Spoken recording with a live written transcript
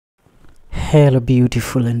Hello,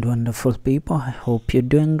 beautiful and wonderful people. I hope you're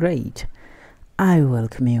doing great. I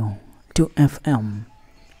welcome you to FM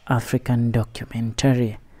African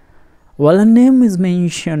Documentary. While a name is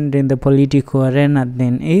mentioned in the political arena,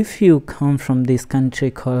 then if you come from this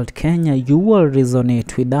country called Kenya, you will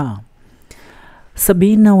resonate with her.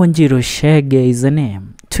 Sabina Chege is a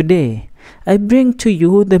name. Today, I bring to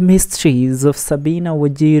you the mysteries of Sabina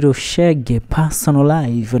Chege personal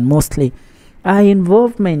life and mostly her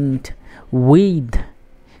involvement with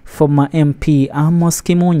former MP AMOS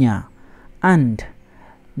KIMUNYA and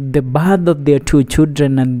the birth of their two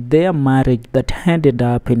children and their marriage that ended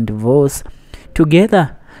up in divorce,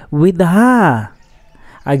 together with her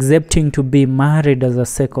accepting to be married as a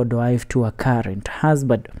second wife to her current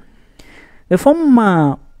husband. The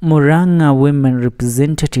former Murang'a women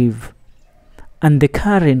representative and the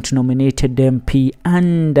current nominated MP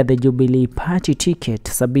under the Jubilee Party ticket,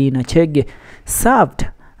 Sabina Chege, served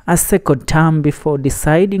a second term before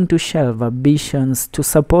deciding to shelve ambitions to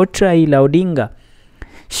support Raila Odinga.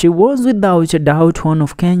 She was without a doubt one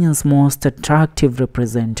of Kenya's most attractive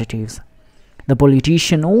representatives. The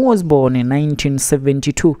politician, who was born in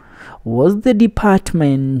 1972, was the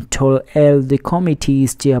Departmental Health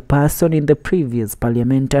Committee's chairperson in the previous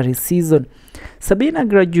parliamentary season. Sabina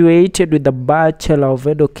graduated with a Bachelor of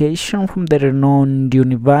Education from the renowned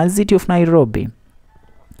University of Nairobi.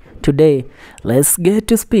 Today, let's get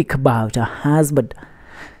to speak about her husband.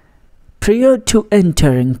 Prior to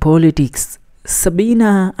entering politics,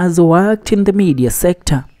 Sabina has worked in the media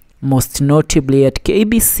sector, most notably at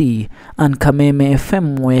KBC and Kameme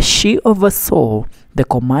FM, where she oversaw the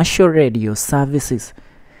commercial radio services.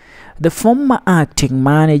 The former acting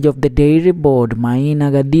manager of the dairy board,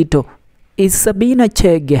 MAINA GATHITO, is Sabina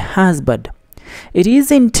Chege's husband. It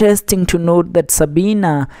is interesting to note that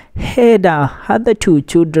Sabina had her other two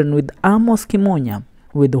children with AMOS KIMUNYA,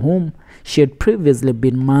 with whom she had previously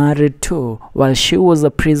been married to while she was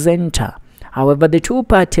a presenter. However, the two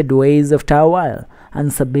parted ways after a while,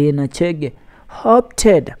 and Sabina Chege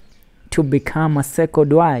opted to become a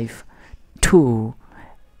second wife to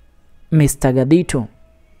Mr. GATHITO.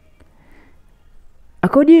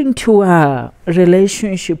 According to her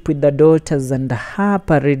relationship with the daughters and her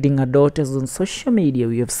parading her daughters on social media,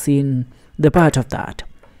 we have seen the part of that.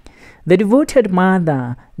 The devoted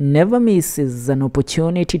mother never misses an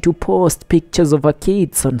opportunity to post pictures of her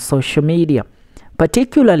kids on social media,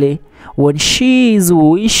 particularly when she is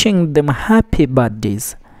wishing them happy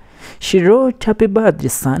birthdays. She wrote, "Happy birthday,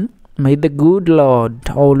 son. May the good Lord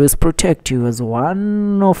always protect you," as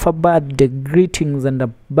one of her birthday greetings and her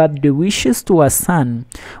birthday wishes to her son,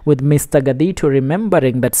 with Mr. GATHITO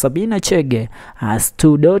remembering that Sabina Chege has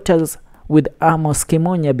two daughters with AMOS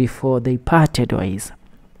KIMUNYA before they parted ways.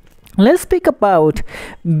 Let's speak about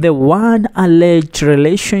the one alleged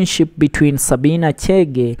relationship between Sabina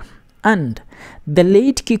Chege and the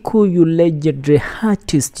late Kikuyu legendary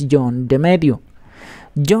artist John DEMATHEW.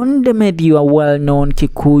 John DEMATHEW, a well-known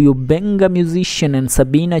Kikuyu benga musician, and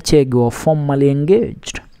Sabina Chege were formally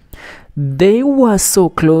engaged. They were so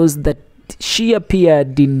close that she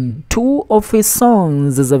appeared in two of his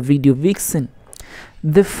songs as a video vixen.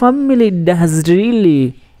 The family does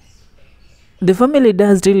really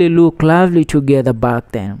look lovely together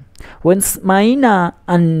back then. When MAINA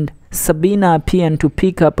and Sabina appeared to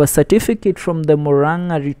pick up a certificate from the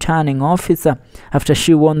Murang'a returning officer after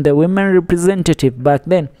she won the women representative back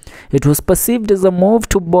then, it was perceived as a move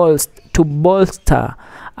to bolster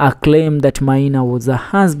a claim that MAINA was her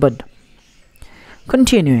husband.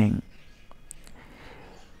 Continuing,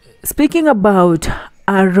 speaking about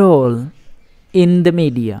her role in the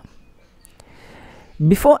media.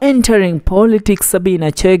 Before entering politics,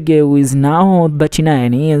 Sabina Chege, who is now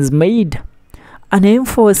 39 years, made a name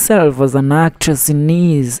for herself as an actress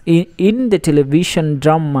in the television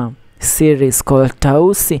drama series called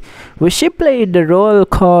Tausi, where she played a role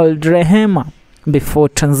called Rehema before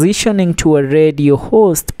transitioning to a radio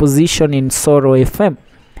host position in Soro FM.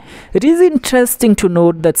 It is interesting to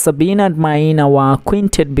note that Sabina and MAINA were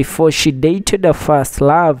acquainted before she dated her first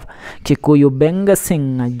love, Kikuyu benga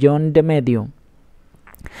singer John DEMATHEW.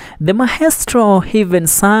 The maestro even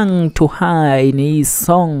sang to her in his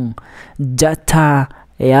song Jata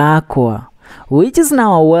Yakwa, which is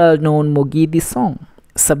now a well-known Mogidi song.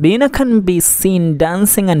 Sabina can be seen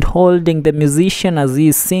dancing and holding the musician as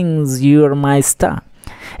he sings "You're My Star."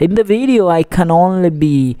 In the video, "I Can Only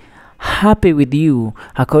Be Happy With You."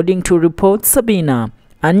 According to reports, Sabina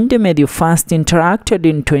and DEMATHEW first interacted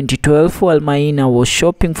in 2012 while MAINA was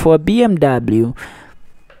shopping for a BMW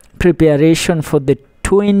preparation for the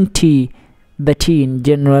 2013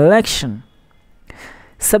 general election.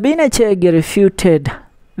 Sabina Chege refuted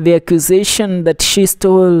the accusation that she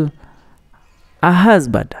stole her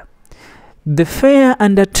husband. The fair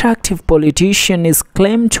and attractive politician is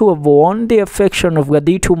claimed to have won the affection of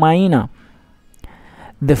GATHITO MAINA,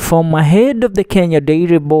 the former head of the Kenya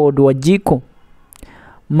Dairy Board, Wanjiku.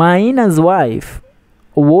 MAINA's wife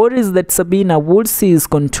worries that Sabina would seize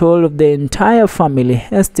control of the entire family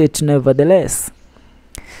estate nevertheless.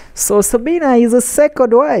 So Sabina is a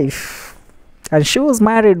second wife, and she was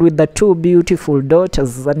married with the two beautiful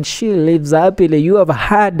daughters, and she lives happily. You have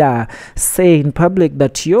heard her say in public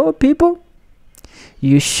that your people,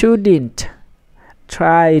 you shouldn't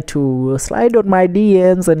try to slide on my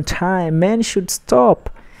DMs and try. Men should stop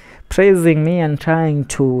praising me and trying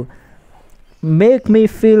to make me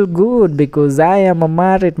feel good because I am a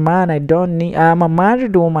married man. I'm a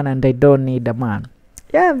married woman and I don't need a man.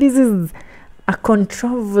 Yeah, this is a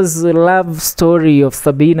controversial love story of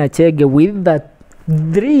Sabina Chege with the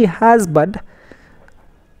three husbands.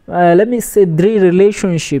 Let me say 3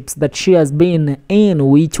 relationships that she has been in,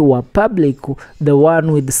 which were public. The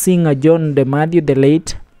one with singer John DEMATHEW the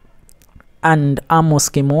late, and AMOS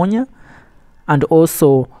KIMUNYA, and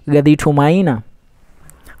also GATHITO MAINA,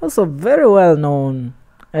 also very well known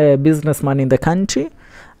businessman in the country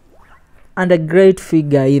and a great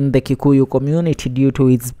figure in the Kikuyu community due to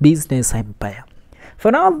its business empire.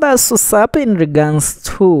 For now, that's what's up in regards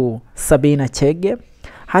to Sabina Chege.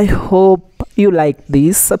 I hope you like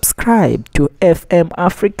this. Subscribe to FM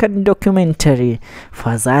African Documentary.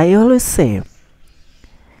 For as I always say,